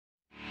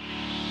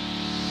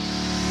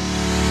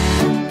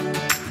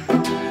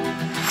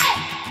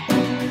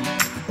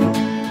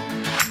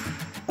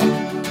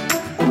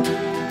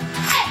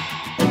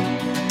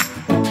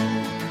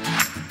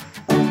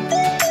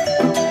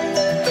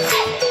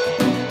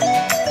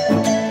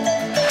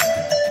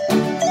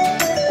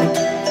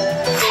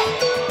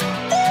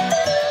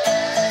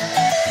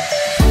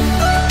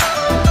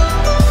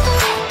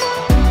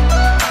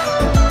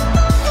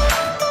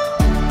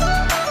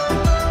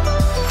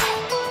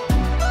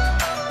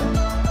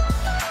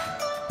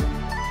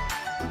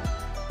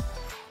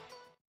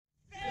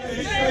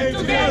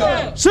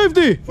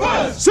Safety!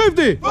 First!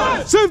 Safety!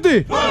 First!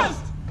 Safety! First!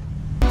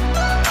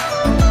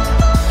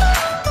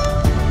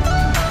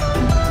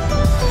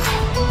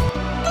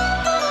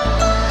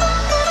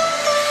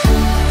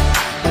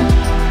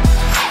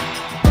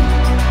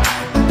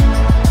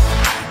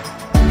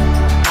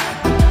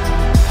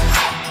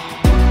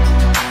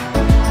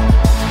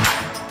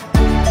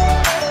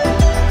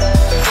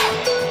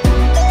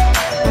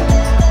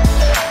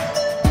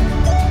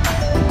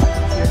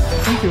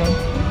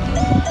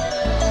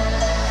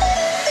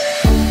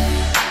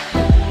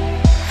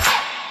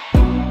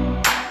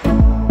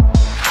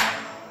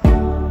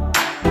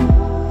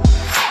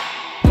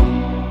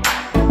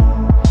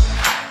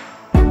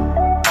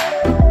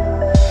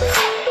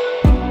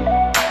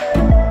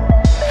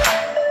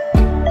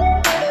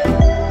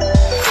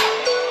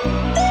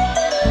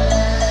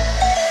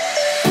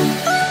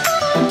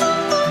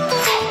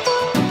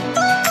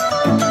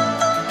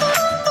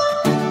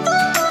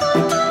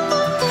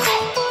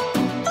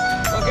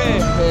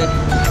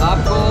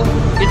 आपको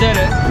इधर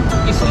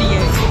इसलिए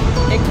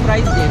एक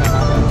प्राइज़ दे रहा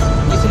है,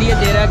 इसलिए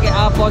दे रहा है कि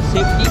आप बहुत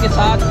सेफ्टी के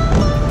साथ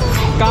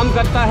काम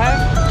करता है,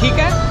 ठीक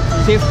है।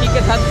 सेफ्टी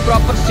के साथ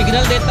प्रॉपर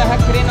सिग्नल देता है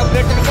क्रेन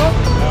ऑपरेटर को।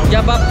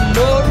 जब आप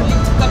लोड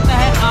लिफ्ट करता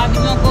है,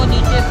 आदमियों को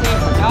नीचे से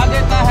हटा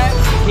देता है,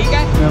 ठीक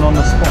है। On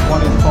the spot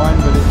one is fine,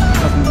 but it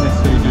doesn't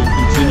necessarily do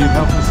continued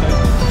health and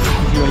safety.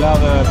 If you allow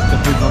the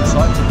people on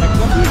site to pick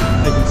them,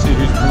 they can see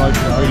who's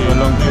promoting over a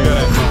long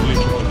period.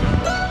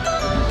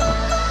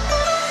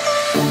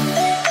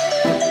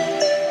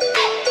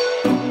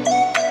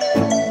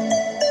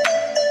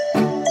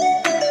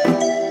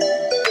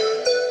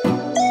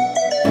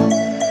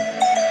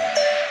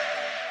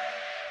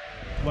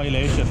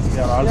 Violations,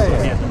 they are also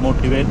here to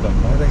motivate them.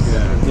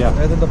 Yeah.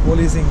 Rather than the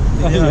policing.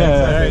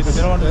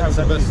 That's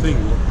the best thing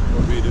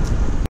what we do.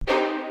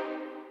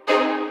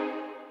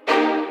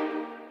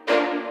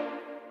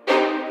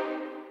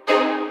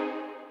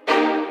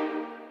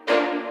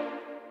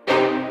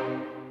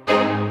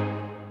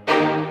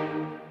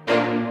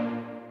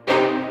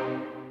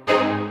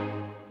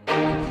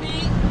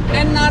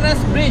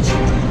 NRS bridge,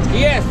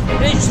 yes,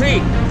 bridge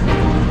 3.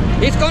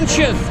 He's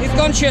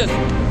conscious,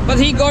 but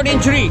he got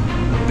injury.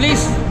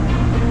 Please,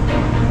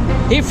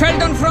 he fell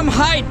down from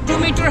height,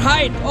 2-meter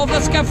height of the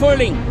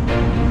scaffolding.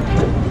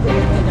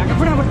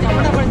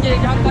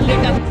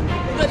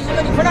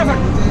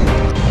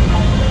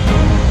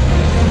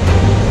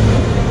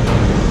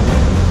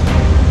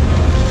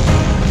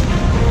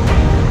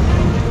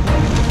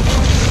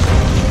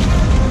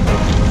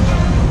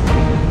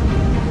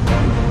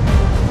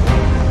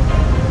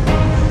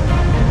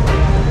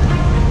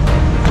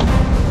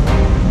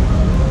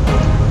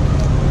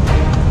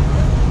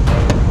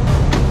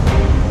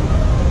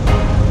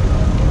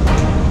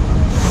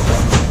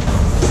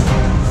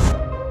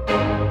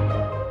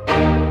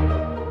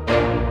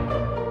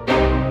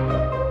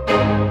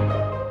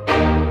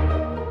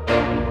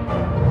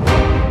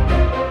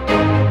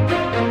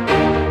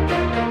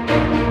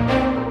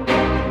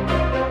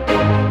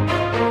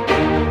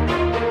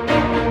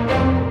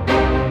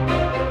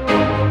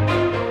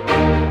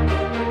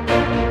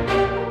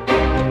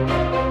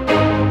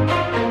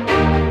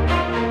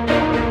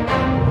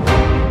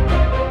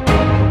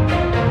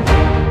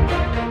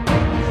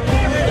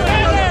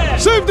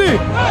 Safety!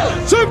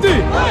 Safety!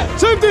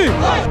 Safety!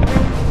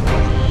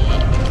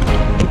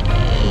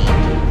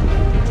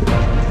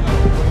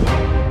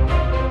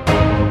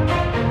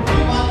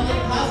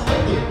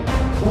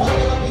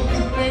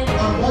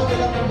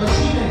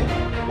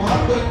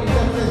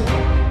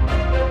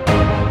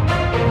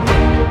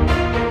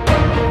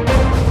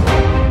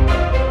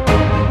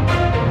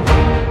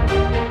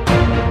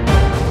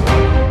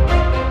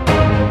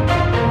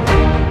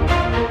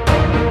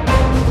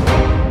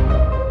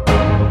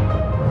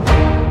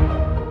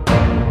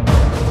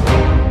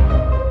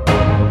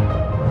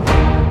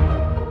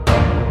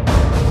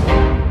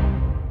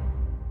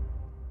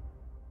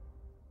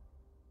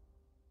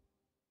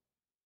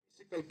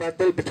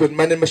 Battle between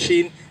man and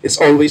machine is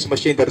always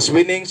machine that is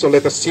winning, so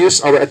let us use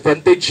our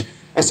advantage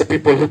as a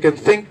people who can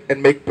think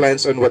and make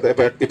plans on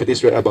whatever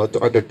activities we're about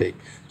to undertake.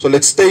 So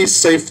let's stay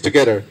safe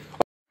together.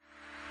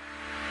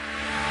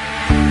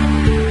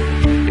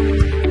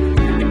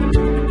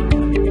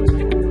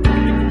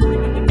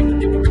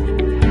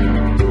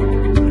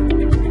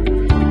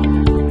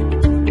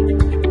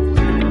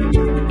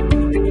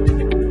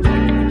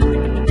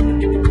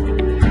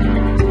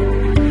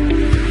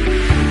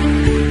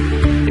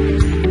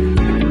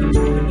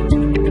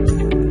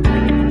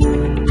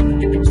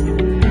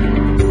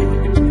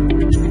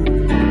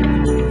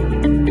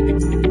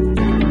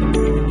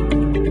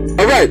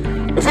 Alright,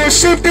 the first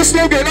safety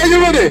slogan, are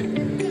you ready?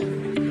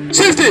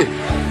 Safety!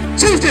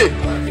 Safety!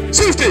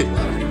 Safety!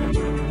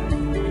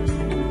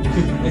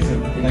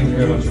 Thank you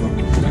very much.